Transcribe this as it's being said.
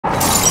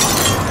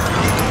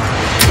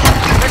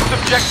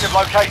Objective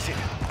located.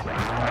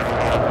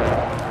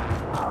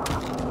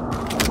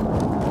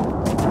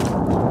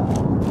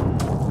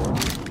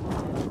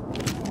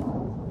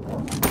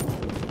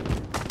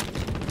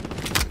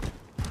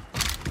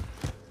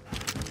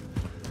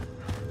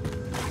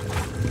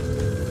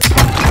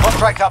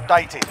 Contract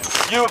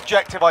updated. New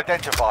objective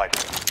identified.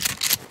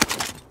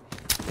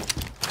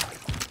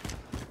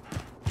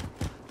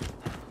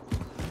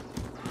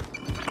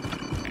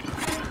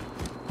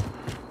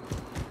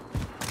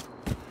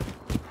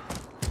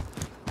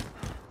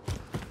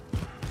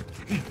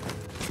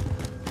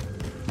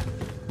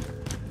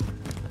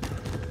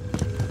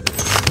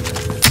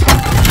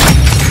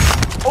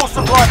 All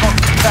supply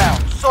boxes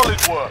down.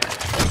 Solid work.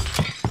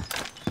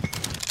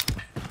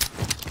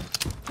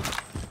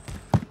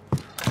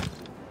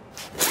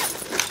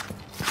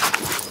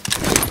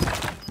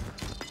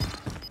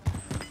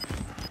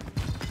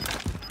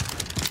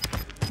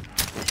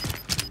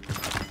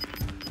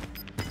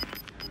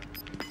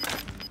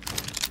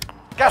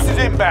 Gas is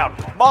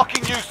inbound.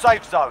 Marking new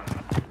safe zone.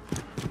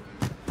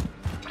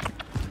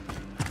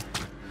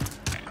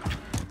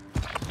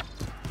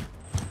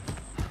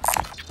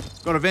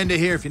 Got a vendor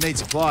here if you need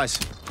supplies.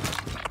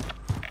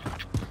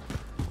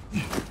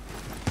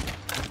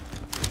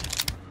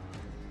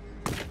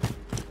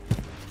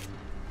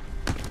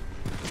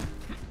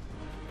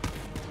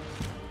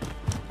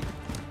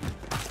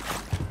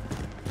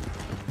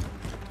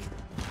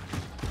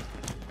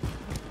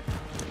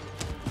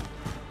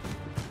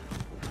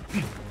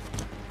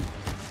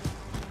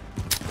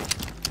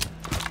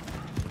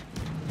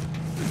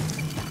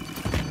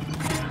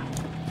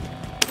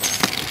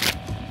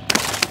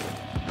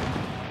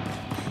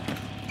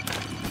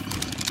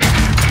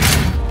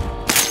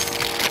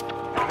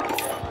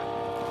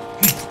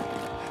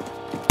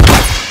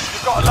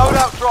 Got a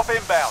loadout drop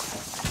inbound.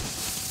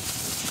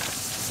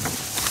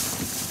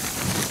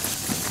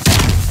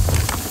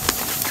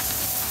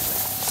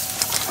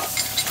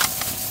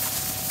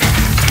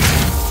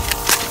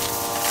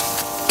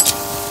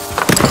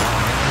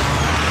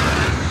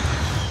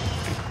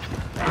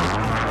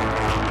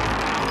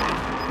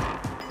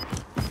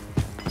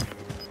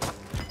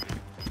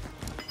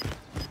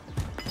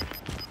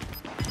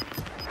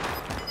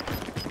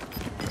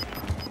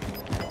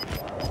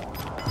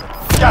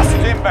 Gas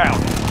is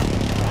inbound.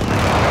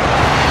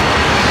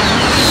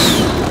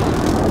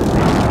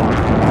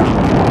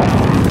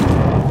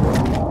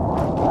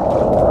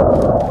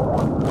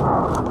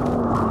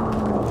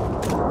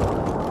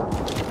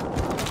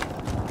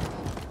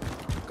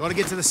 Gotta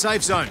get to the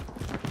safe zone.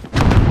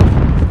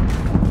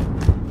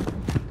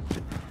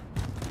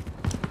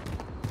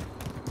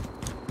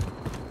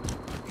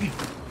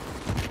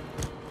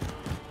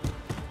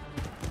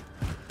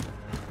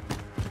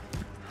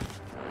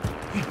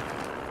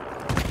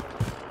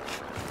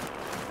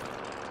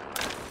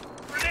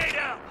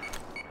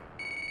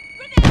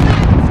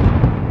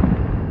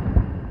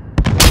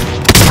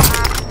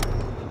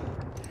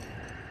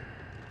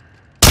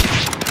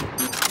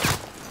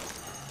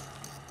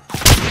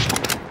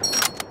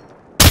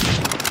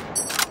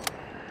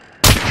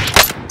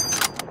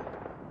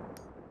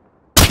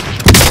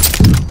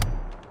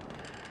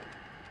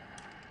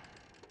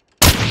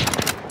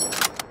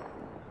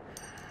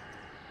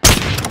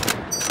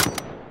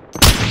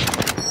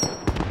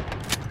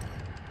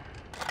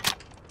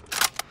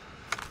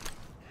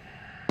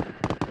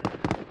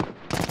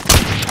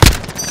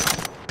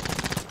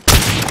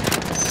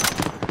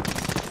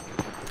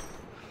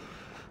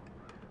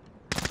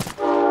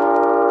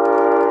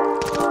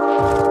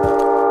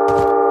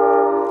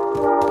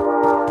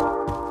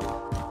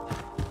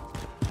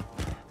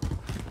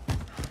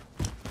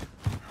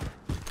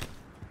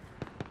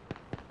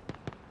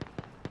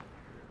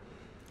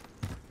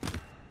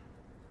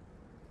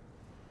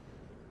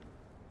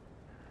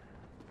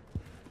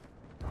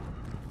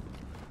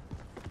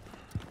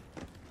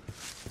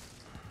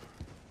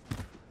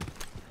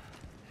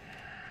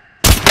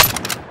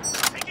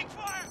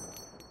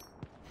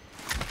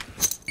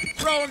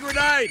 Throw a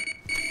grenade!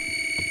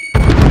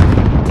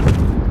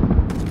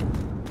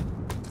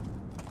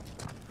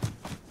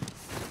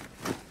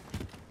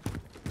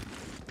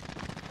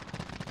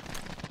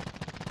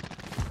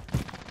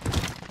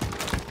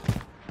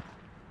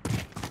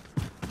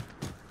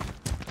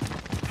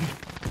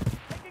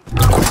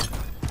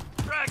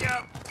 Frag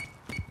out!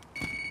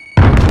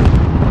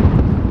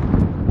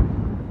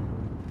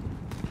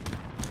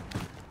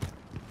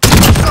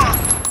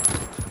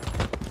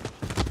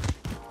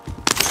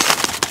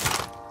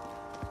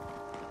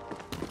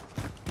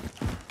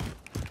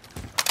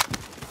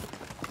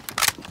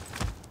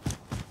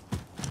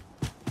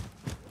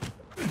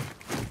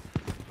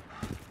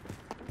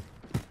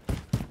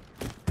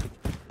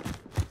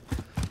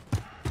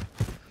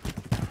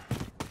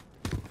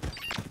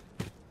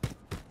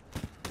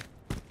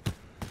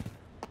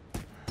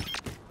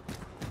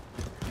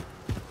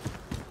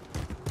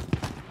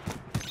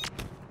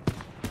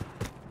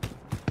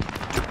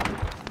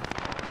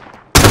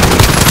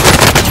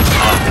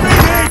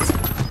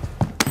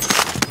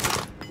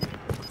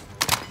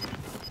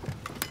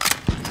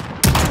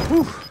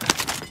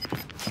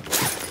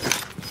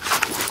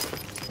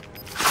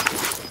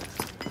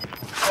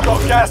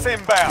 Got gas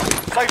inbound.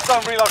 Safe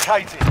zone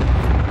relocated.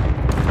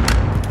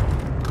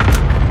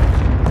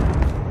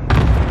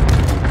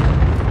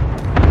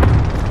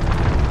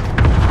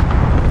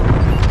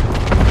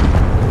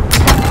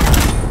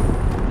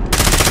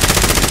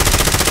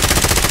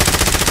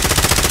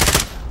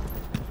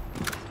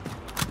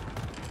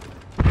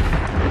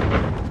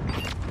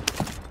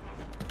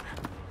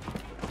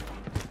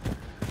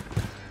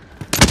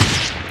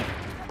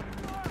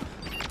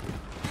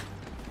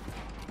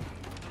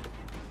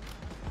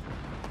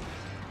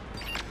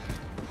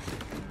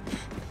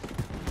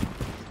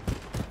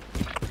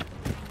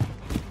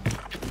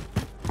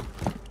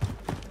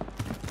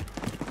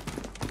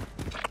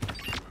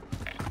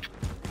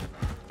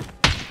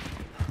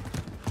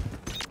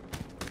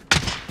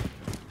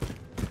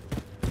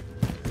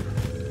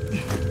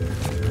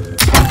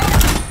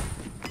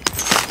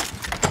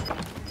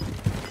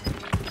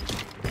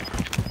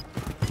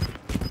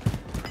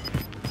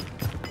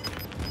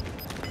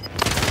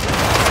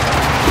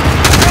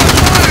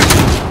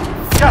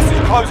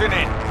 Closing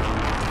in.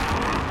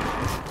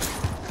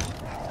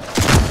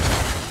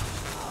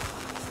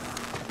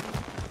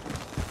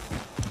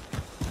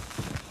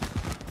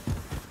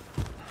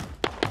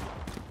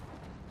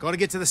 Gotta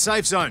get to the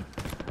safe zone.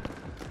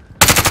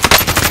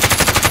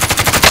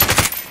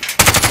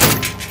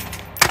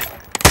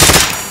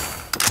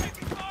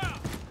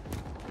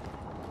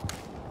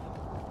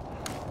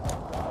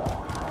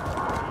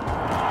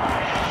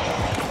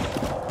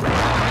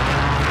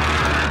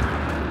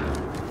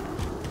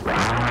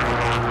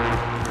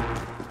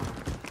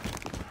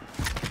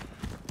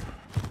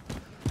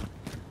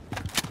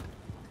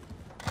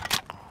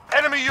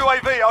 Enemy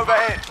UAV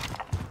overhead.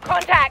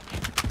 Contact!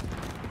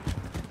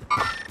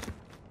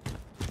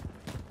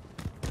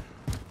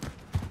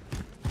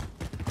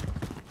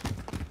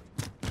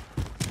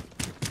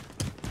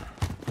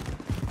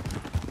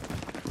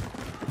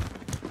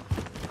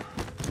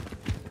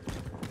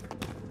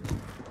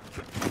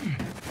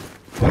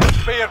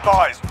 Be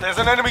advised, there's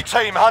an enemy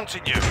team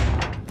hunting you.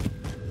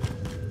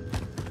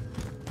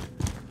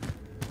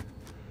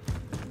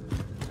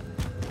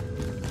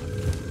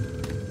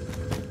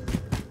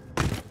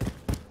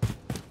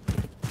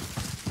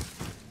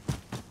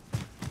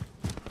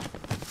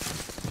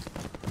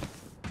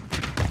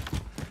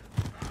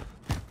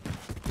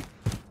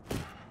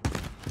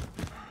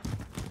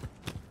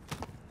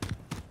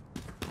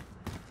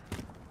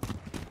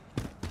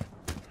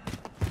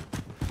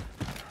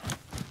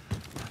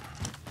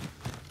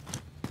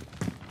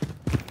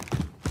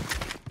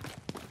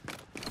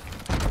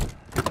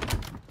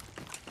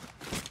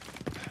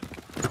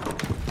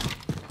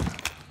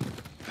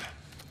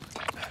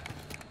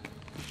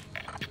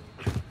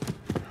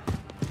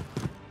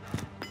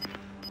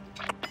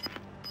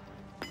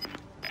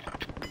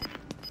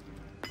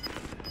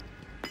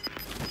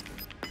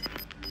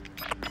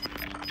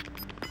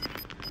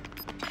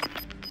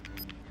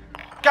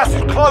 Gas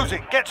is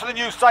closing. Get to the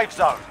new safe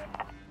zone.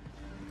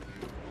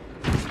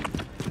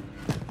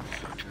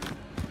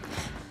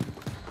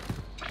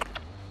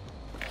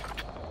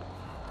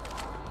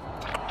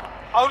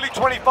 Only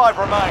 25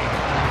 remain.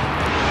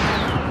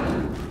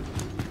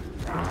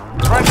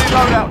 Friendly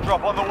loadout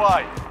drop on the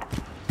way.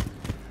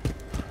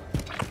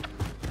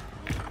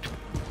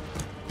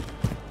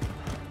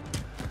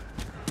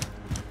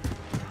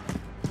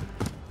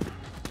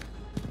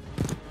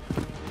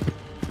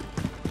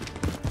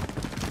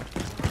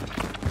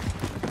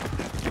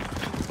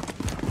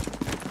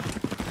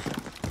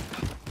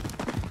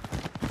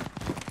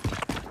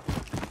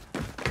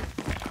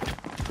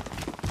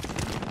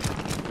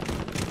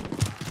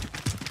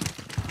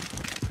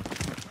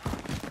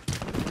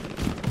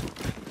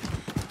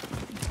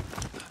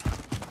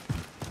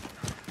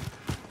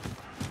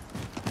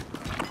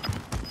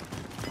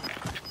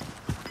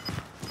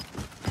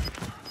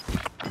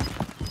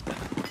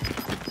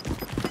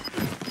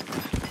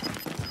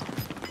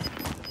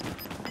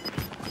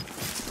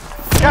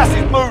 Gas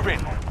is moving.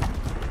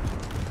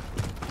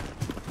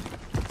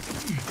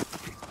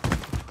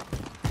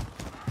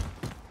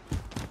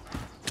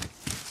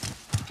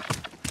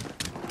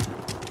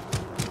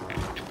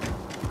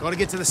 Gotta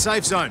get to the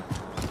safe zone.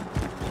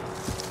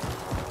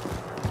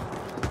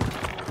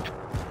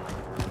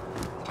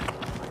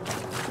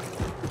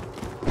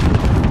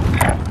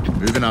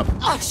 Moving up.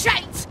 Oh,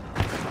 shit!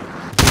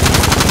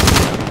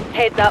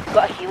 Heads up,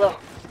 got a helo.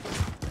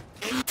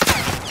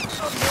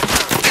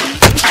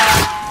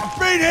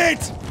 Beat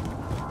it!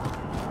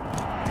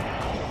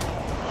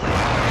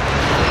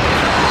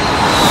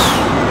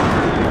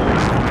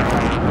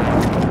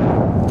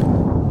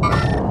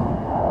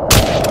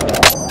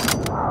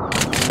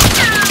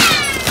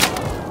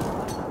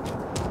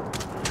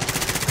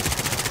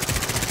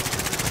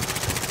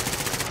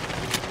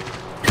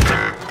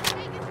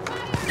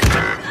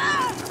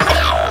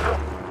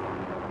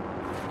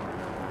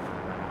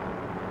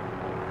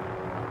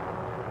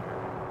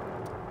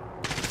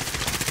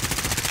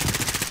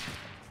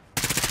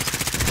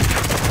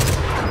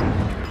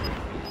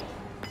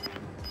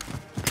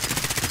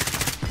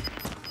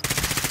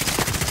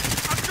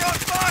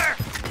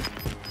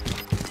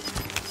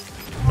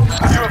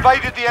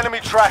 evaded the enemy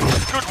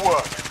trackers. Good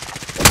work.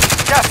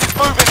 Gas is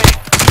moving in.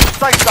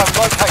 Safe zone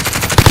located.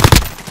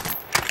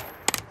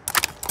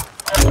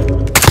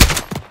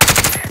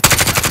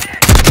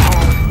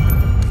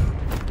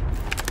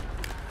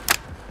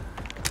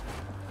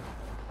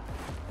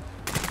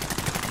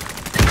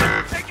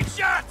 Taking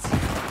shots!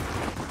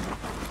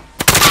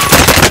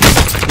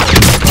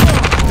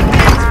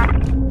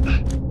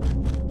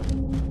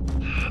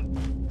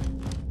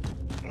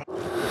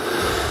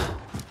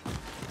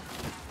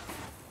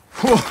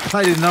 Whew,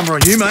 they did a number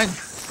on you, mate.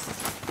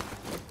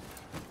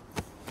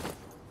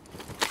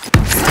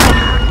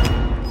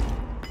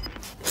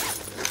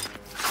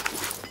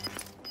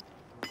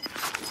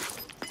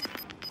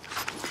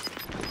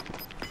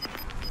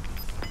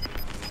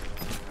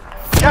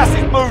 Gas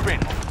is moving.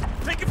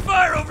 Taking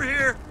fire over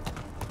here!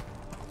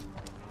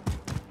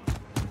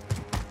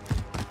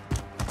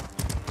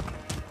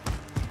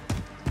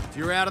 If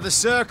you're out of the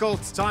circle,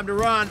 it's time to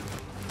run.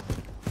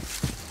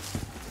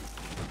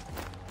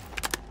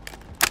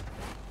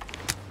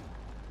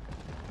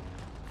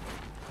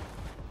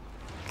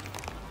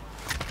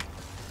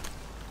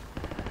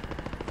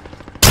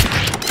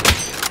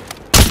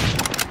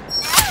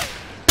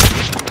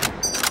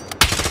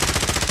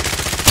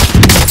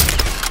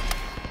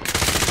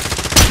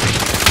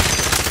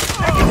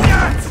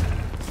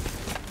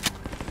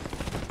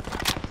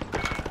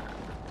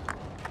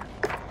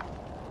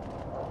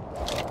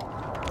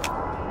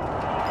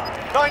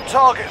 Nine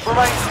targets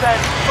remain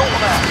standing. Sort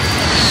them out.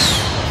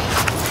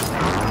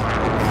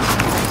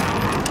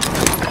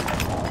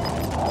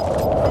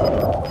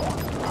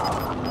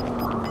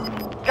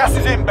 Gas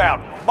is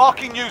inbound.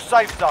 Marking new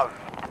safe zone.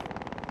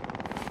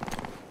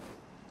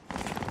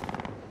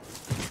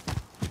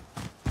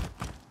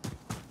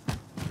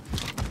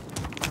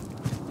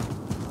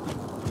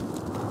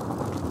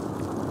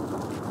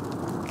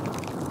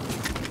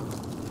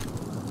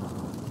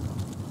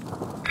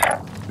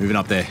 Moving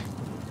up there.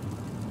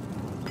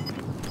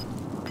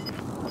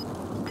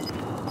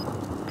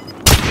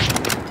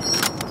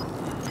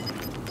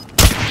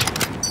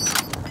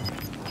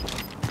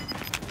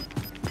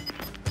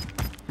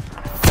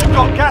 We've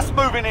got gas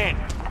moving in.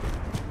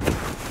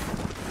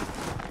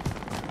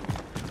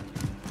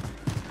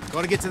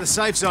 Gotta get to the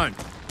safe zone.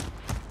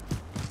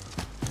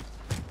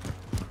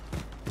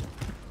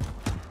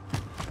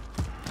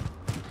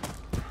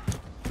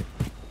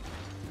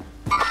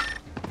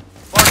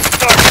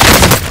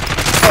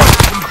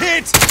 I'm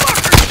hit!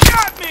 Fucker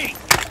shot me!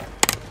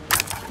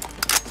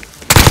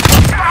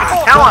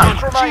 Kill him!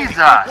 Targets remaining.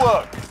 Jesus! Good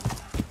work.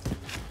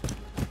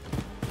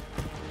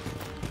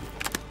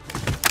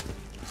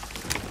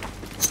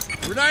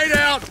 Grenade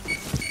out!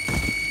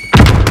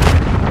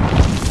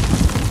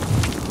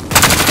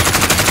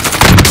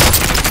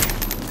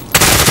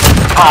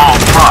 Oh,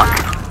 fuck.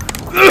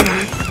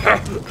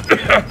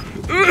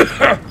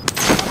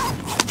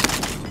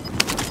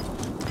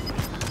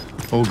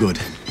 All good.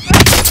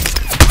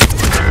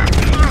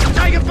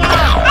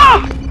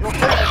 Your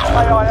team is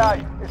KIA.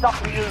 It's up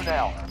to you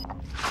now.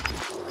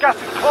 Gas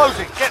is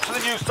closing. Get to the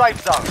new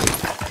safe zone.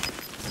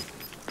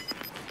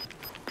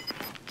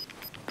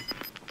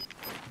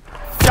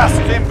 Gas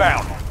is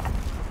inbound.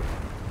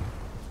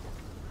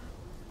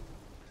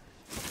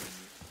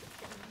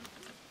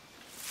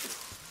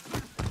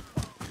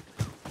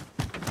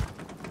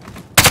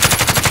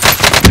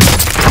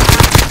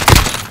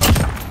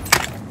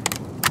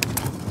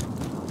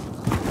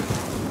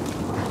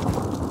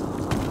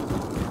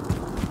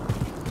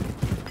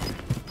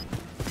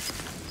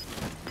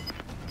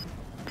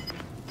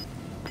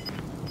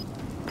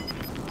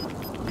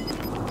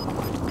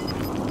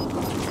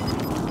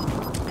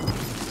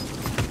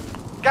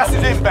 Gas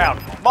is inbound.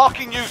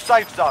 Marking new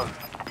safe zone.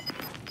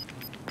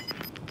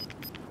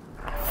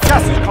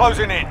 Gas is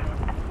closing in.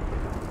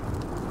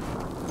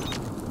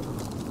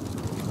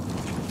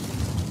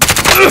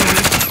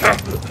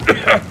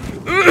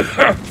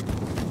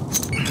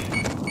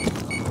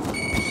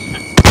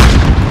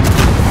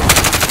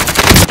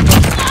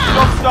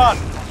 Job's done.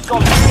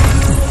 Solid.